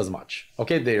produce as much.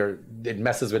 Okay, it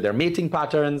messes with their mating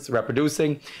patterns,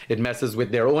 reproducing. It messes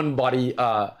with their own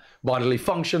bodily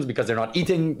functions because they're not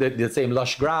eating the same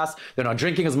lush grass. They're not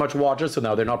drinking as much water, so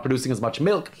now they're not producing as much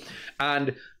milk.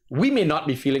 And we may not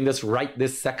be feeling this right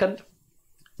this second,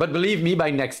 but believe me,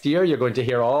 by next year, you're going to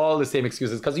hear all the same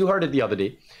excuses because you heard it the other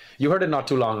day. You heard it not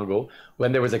too long ago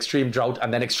when there was extreme drought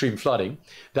and then extreme flooding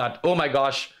that, oh my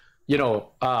gosh, you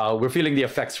know, we're feeling the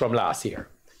effects from last year.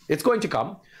 It's going to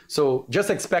come. So just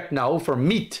expect now for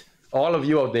meat, all of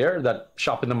you out there that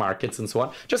shop in the markets and so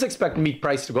on, just expect meat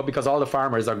price to go because all the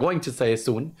farmers are going to say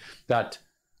soon that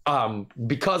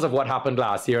because of what happened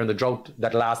last year and the drought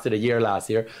that lasted a year last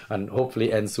year and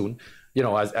hopefully ends soon, you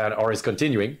know, or is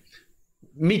continuing,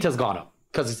 meat has gone up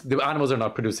because the animals are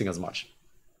not producing as much.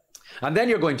 And then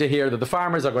you're going to hear that the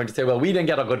farmers are going to say, well, we didn't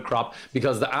get a good crop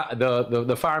because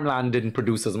the farmland didn't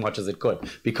produce as much as it could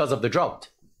because of the drought.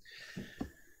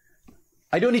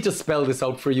 I don't need to spell this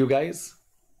out for you guys,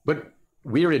 but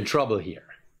we're in trouble here.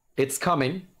 It's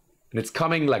coming, and it's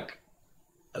coming like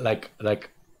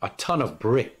a ton of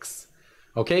bricks,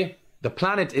 okay? The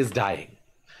planet is dying.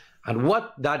 And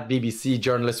what that BBC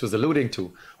journalist was alluding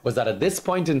to was that at this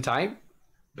point in time,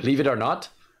 believe it or not,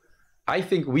 I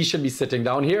think we should be sitting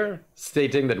down here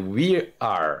stating that we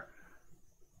are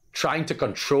trying to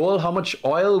control how much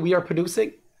oil we are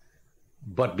producing.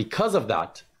 But because of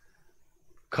that,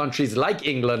 countries like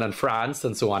England and France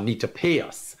and so on need to pay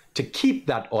us to keep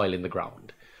that oil in the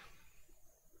ground.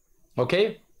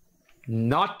 Okay?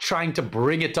 Not trying to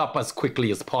bring it up as quickly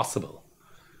as possible.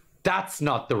 That's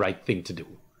not the right thing to do.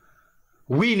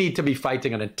 We need to be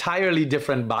fighting an entirely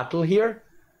different battle here,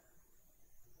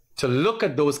 to look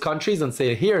at those countries and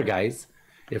say, here guys,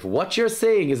 if what you're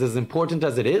saying is as important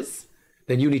as it is,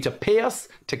 then you need to pay us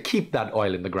to keep that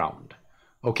oil in the ground.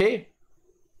 Okay?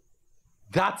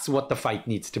 That's what the fight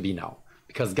needs to be now.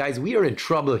 Because guys, we are in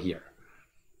trouble here.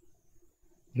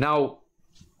 Now,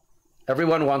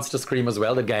 everyone wants to scream as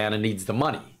well that Guyana needs the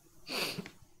money.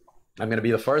 I'm going to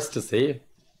be the first to say,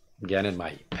 again in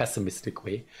my pessimistic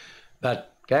way,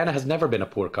 that Guyana has never been a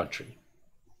poor country.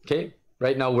 Okay?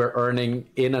 Right now we're earning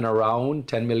in and around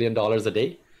 $10 million a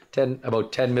day,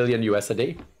 about 10 million US a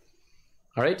day.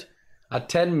 All right? At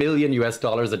 10 million US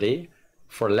dollars a day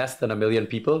for less than 1 million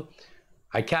people,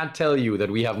 I can't tell you that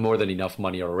we have more than enough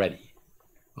money already.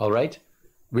 All right?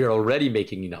 We are already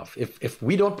making enough. If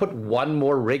we don't put one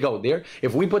more rig out there,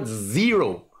 if we put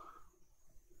 0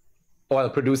 oil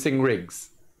producing rigs,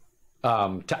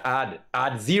 to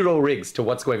add 0 rigs to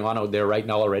what's going on out there right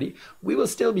now already, we will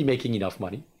still be making enough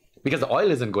money because the oil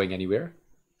isn't going anywhere.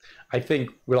 I think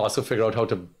we'll also figure out how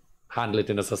to handle it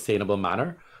in a sustainable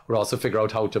manner. We'll also figure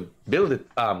out how to build it,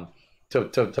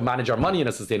 to manage our money in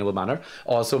a sustainable manner,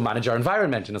 also manage our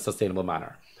environment in a sustainable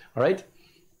manner. All right?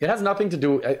 It has nothing to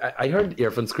do, I heard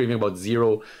Irfan screaming about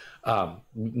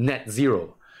net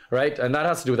zero, right? And that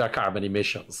has to do with our carbon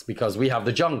emissions because we have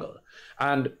the jungle.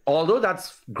 And although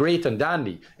that's great and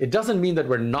dandy, it doesn't mean that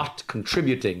we're not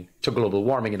contributing to global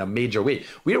warming in a major way.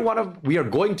 We are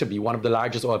going to be one of the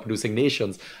largest oil producing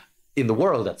nations in the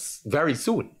world. That's very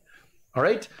soon. All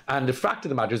right. And the fact of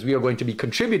the matter is we are going to be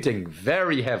contributing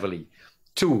very heavily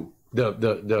to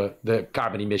the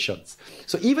carbon emissions.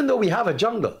 So even though we have a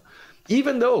jungle,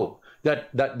 even though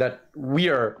that we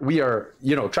are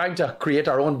trying to create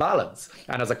our own balance,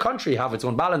 and as a country have its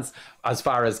own balance as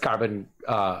far as carbon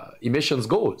emissions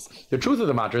goes, the truth of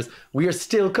the matter is we are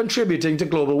still contributing to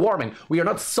global warming. We are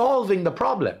not solving the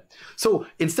problem. So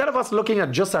instead of us looking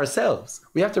at just ourselves,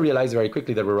 we have to realize very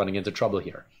quickly that we're running into trouble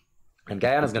here. And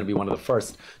Guyana is going to be one of the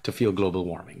first to feel global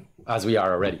warming, as we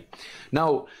are already.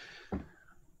 Now,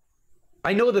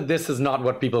 I know that this is not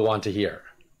what people want to hear,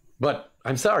 but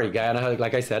I'm sorry, Guyana,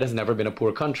 like I said, has never been a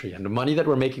poor country, and the money that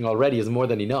we're making already is more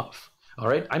than enough. All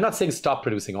right? I'm not saying stop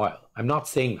producing oil. I'm not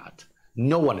saying that.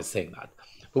 No one is saying that.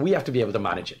 But we have to be able to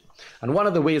manage it. And one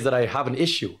of the ways that I have an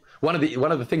issue, one of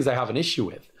the things I have an issue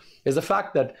with is the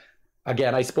fact that,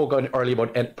 again, I spoke earlier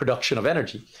about production of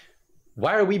energy.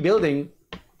 Why are we building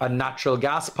a natural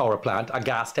gas power plant, a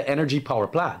gas to energy power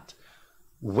plant,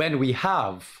 when we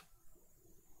have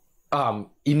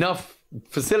enough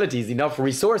facilities, enough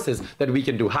resources that we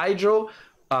can do hydro,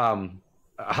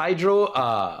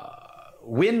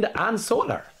 wind and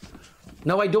solar?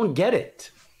 Now, I don't get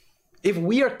it. If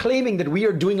we are claiming that we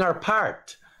are doing our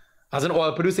part as an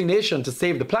oil producing nation to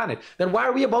save the planet, then why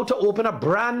are we about to open a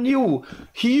brand new,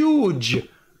 huge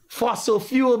fossil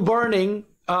fuel burning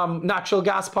natural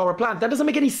gas power plant? That doesn't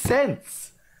make any sense.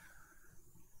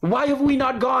 Why have we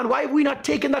not gone? Why have we not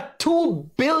taken that $2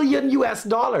 billion US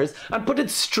and put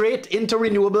it straight into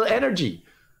renewable energy?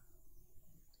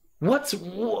 What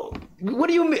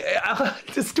do you mean?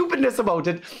 The stupidness about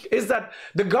it is that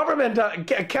the government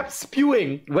kept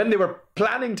spewing when they were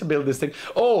planning to build this thing.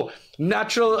 Oh,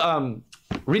 natural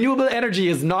renewable energy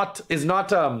is not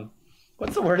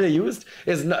what's the word they used?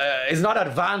 Is not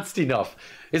advanced enough.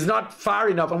 Is not far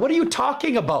enough. And what are you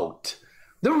talking about?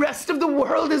 The rest of the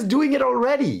world is doing it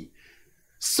already.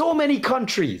 So many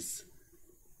countries.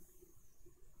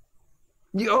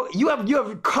 You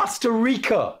have Costa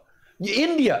Rica,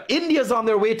 India's on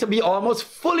their way to be almost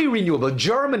fully renewable.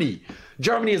 Germany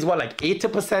is what, like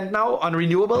 80% now on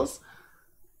renewables?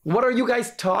 What are you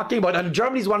guys talking about? And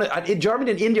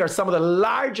Germany and India are some of the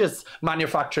largest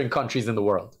manufacturing countries in the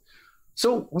world.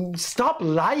 So stop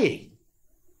lying.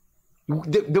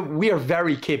 We are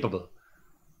very capable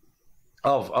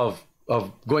of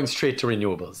of going straight to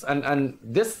renewables. And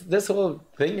this whole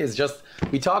thing is just,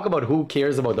 we talk about who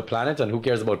cares about the planet and who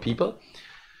cares about people.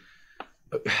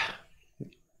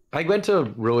 I went to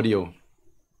rodeo.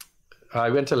 I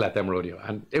went to Let Them Rodeo,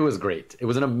 and it was great. It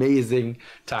was an amazing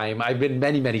time. I've been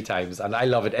many, many times, and I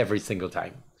love it every single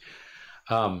time.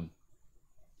 I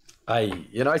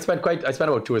spent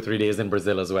about 2 or 3 days in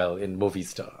Brazil as well, in Boa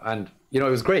Vista, and it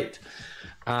was great.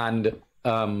 And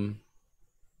I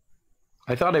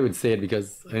thought I would say it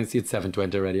because I see it's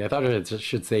 7:20 already. I thought I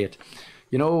should say it.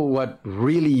 You know what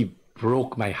really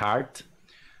broke my heart?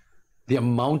 The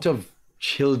amount of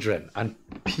children and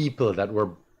people that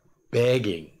were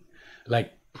begging,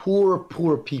 like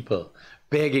poor people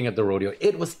begging at the rodeo.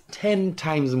 It was 10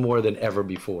 times more than ever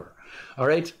before. All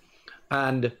right.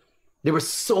 And there were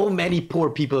so many poor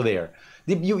people there.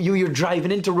 You're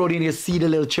driving into rodeo and you see the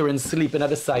little children sleeping at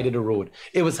the side of the road.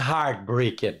 It was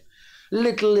heartbreaking.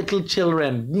 Little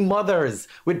children, mothers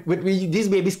with these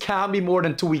babies can't be more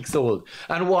than 2 weeks old,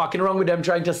 and walking around with them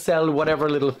trying to sell whatever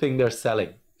little thing they're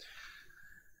selling.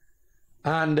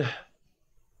 And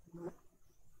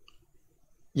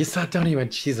you sat down and you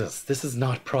went, Jesus, this is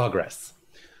not progress.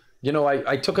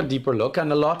 I took a deeper look,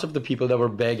 and a lot of the people that were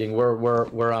begging were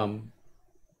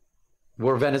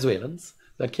Venezuelans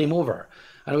that came over.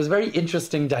 And it was a very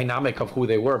interesting dynamic of who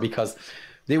they were, because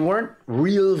they weren't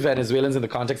real Venezuelans in the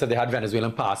context that they had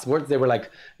Venezuelan passports. They were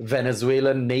like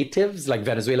Venezuelan natives, like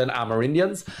Venezuelan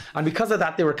Amerindians. And because of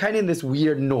that, they were kind of in this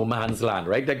weird no man's land,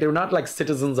 right? Like, they were not like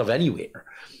citizens of anywhere,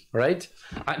 right?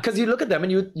 Because you look at them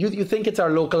and you think it's our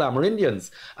local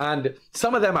Amerindians. And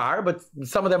some of them are, but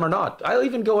some of them are not. I'll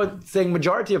even go with saying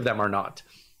majority of them are not.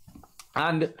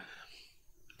 And,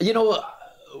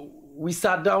 I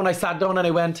sat down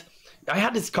and I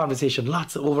had this conversation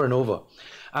lots over and over.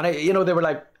 And they were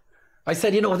like, I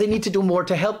said, they need to do more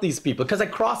to help these people. Because I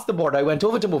crossed the border, I went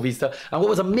over to Boa Vista. And what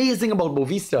was amazing about Boa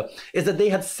Vista is that they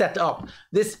had set up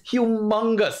this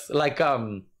humongous,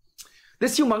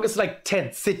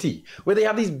 tent city, where they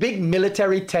have these big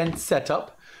military tents set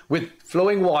up with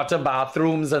flowing water,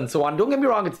 bathrooms, and so on. Don't get me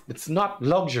wrong, it's not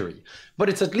luxury, but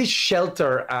it's at least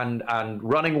shelter and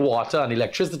running water and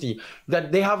electricity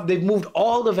that they've moved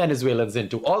all the Venezuelans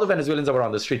into, all the Venezuelans that were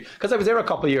on the street. Because I was there a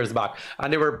couple of years back,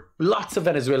 and there were lots of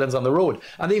Venezuelans on the road,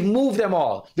 and they've moved them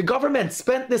all. The government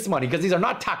spent this money, because these are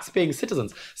not tax-paying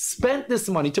citizens, spent this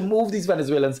money to move these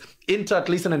Venezuelans into at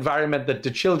least an environment that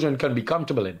the children can be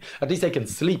comfortable in. At least they can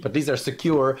sleep, at least they're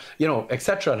secure,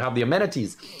 etc., and have the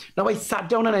amenities. Now I sat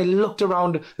down and I looked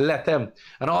around Let Them,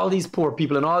 and all these poor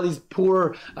people and all these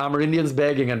poor Amerindians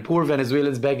begging and poor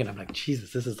Venezuelans begging. I'm like,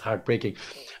 Jesus, this is heartbreaking.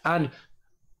 And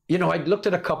I looked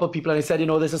at a couple of people and I said,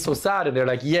 this is so sad. And they're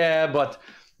like, yeah, but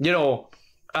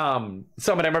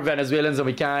some of them are Venezuelans and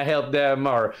we can't help them,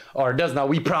 or does not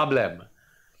we problem.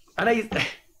 And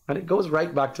it goes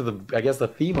right back to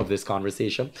the theme of this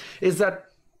conversation is that,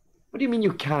 what do you mean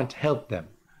you can't help them?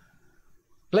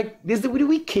 Like, do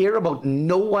we care about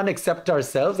no one except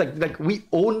ourselves? Like we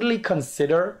only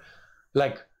consider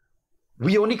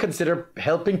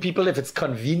helping people if it's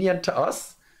convenient to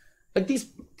us. These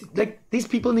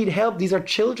people need help. These are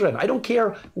children. I don't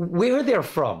care where they're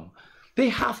from. They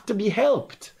have to be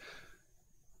helped.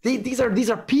 These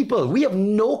are people. We have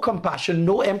no compassion,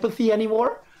 no empathy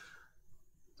anymore.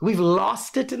 We've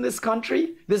lost it in this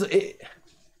country.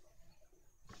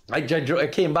 I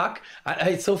came back.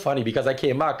 It's so funny because I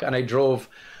came back and I drove.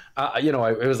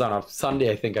 It was on a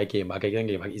Sunday, I think I came back. I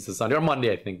came back Easter Sunday or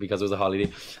Monday, I think, because it was a holiday.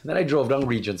 And then I drove down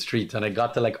Regent Street and I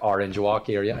got to Orange Walk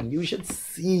area, and you should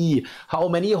see how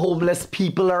many homeless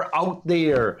people are out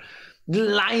there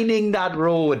lining that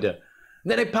road. And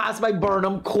then I passed by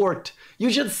Burnham Court.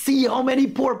 You should see how many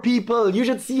poor people. You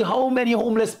should see how many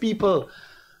homeless people.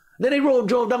 Then I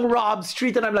drove down Robb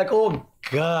Street and I'm like, oh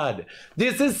God,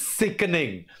 this is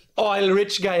sickening.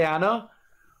 Oil-rich Guyana.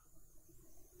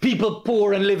 People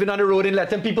poor and living on the road in Let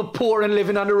Them. People poor and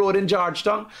living on the road in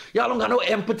Georgetown. Y'all don't got no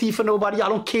empathy for nobody. Y'all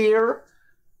don't care.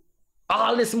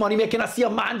 All this money making. I see a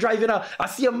man driving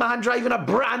a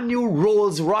brand new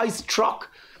Rolls Royce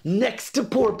truck next to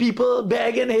poor people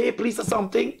begging, hey, please, or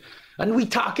something. And we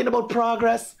talking about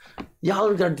progress. Y'all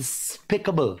are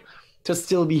despicable to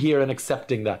still be here and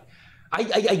accepting that.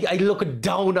 I look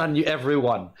down on you,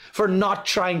 everyone, for not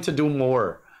trying to do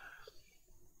more.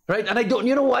 Right? And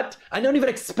you know what? I don't even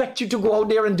expect you to go out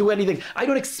there and do anything. I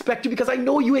don't expect you because I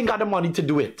know you ain't got the money to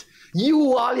do it.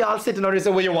 Y'all sitting there and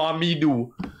say, what you want me to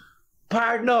do?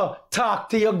 Partner, talk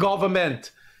to your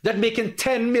government that making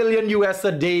 10 million US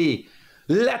a day.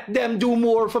 Let them do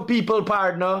more for people,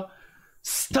 partner.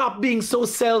 Stop being so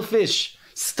selfish.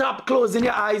 Stop closing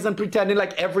your eyes and pretending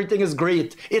like everything is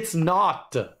great. It's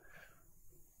not.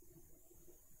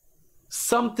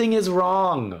 Something is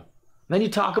wrong. Then you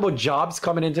talk about jobs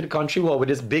coming into the country, well, with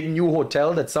this big new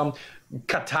hotel that some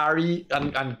Qatari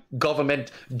and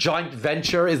government joint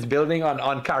venture is building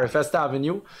on Carifest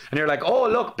Avenue. And you're like, oh,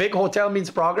 look, big hotel means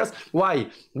progress. Why?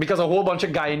 Because a whole bunch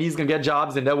of Guyanese can get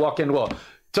jobs and they're walking, well,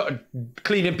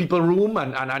 cleaning people's room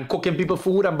and cooking people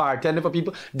food and bartending for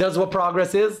people. That's what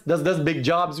progress is. That's big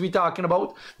jobs we talking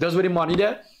about. That's where the money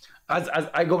there. As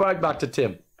I go right back to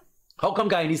Tim. How come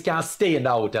Guyanese can't stay in that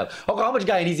hotel? How much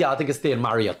Guyanese y'all think is staying in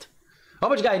Marriott? How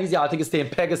much Guyanese y'all think is staying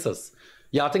in Pegasus?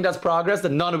 Y'all think that's progress?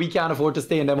 That none of we can't afford to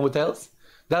stay in them hotels?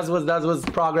 That's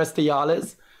what progress to y'all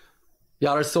is?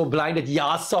 Y'all are so blind that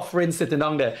y'all suffering sitting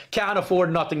down there. Can't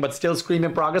afford nothing but still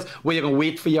screaming progress. Where you gonna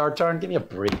wait for your turn? Give me a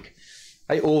break.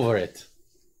 I over it.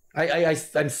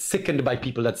 I'm sickened by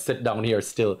people that sit down here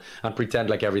still and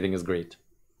pretend like everything is great.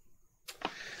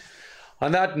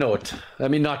 On that note,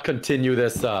 let me not continue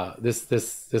this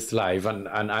this live,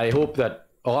 and I hope that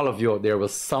all of you out there will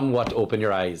somewhat open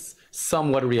your eyes,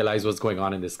 somewhat realize what's going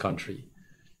on in this country,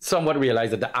 somewhat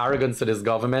realize that the arrogance of this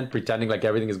government pretending like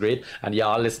everything is great and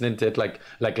y'all listening to it like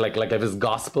if it's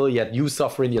gospel, yet you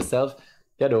suffering yourself.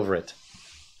 Get over it.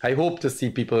 I hope to see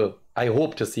people. I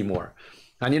hope to see more.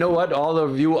 And you know what? All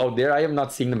of you out there, I have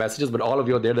not seen the messages, but all of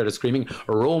you out there that are screaming,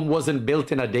 Rome wasn't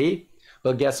built in a day.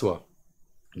 Well, guess what?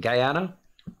 Guyana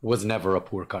was never a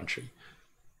poor country.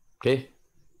 Okay?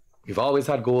 We've always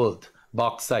had gold,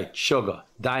 bauxite, sugar,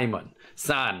 diamond,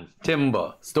 sand,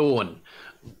 timber, stone,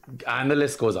 and the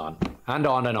list goes on and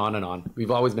on and on and on.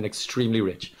 We've always been extremely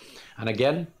rich. And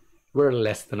again, we're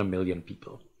less than 1 million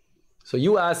people. So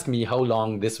you ask me how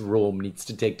long this Rome needs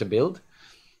to take to build,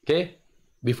 okay,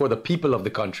 before the people of the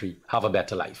country have a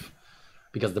better life.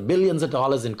 Because the billions of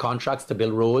dollars in contracts to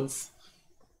build roads,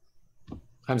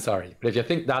 I'm sorry, but if you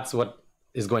think that's what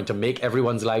is going to make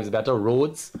everyone's lives better,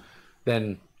 roads,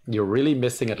 then you're really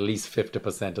missing at least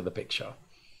 50% of the picture.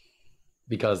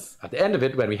 Because at the end of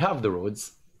it, when we have the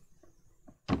roads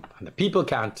and the people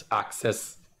can't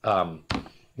access,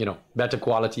 better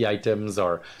quality items,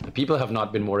 or the people have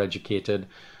not been more educated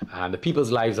and the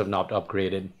people's lives have not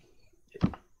upgraded,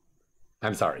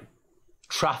 I'm sorry,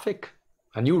 traffic,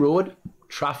 a new road,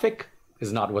 traffic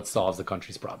is not what solves the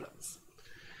country's problems.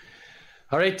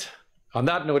 All right, on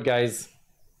that note, guys,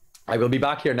 I will be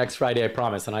back here next Friday, I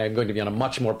promise, and I am going to be on a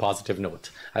much more positive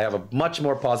note. I have a much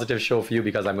more positive show for you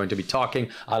because I'm going to be talking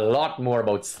a lot more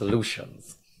about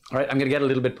solutions. All right, I'm going to get a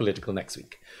little bit political next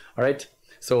week. All right,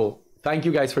 so thank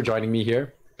you guys for joining me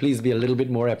here. Please be a little bit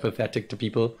more empathetic to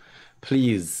people.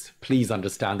 Please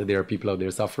understand that there are people out there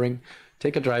suffering.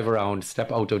 Take a drive around,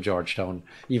 step out of Georgetown,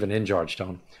 even in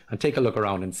Georgetown, and take a look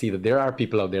around and see that there are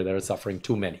people out there that are suffering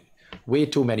too many. Way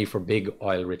too many for big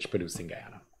oil-rich producing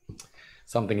Guyana.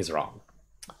 Something is wrong.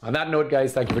 On that note,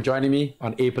 guys, thank you for joining me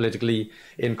on aPolitically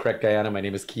Incorrect Guyana. My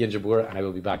name is KIAN JABOUR, and I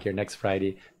will be back here next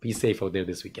Friday. Be safe out there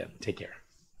this weekend. Take care.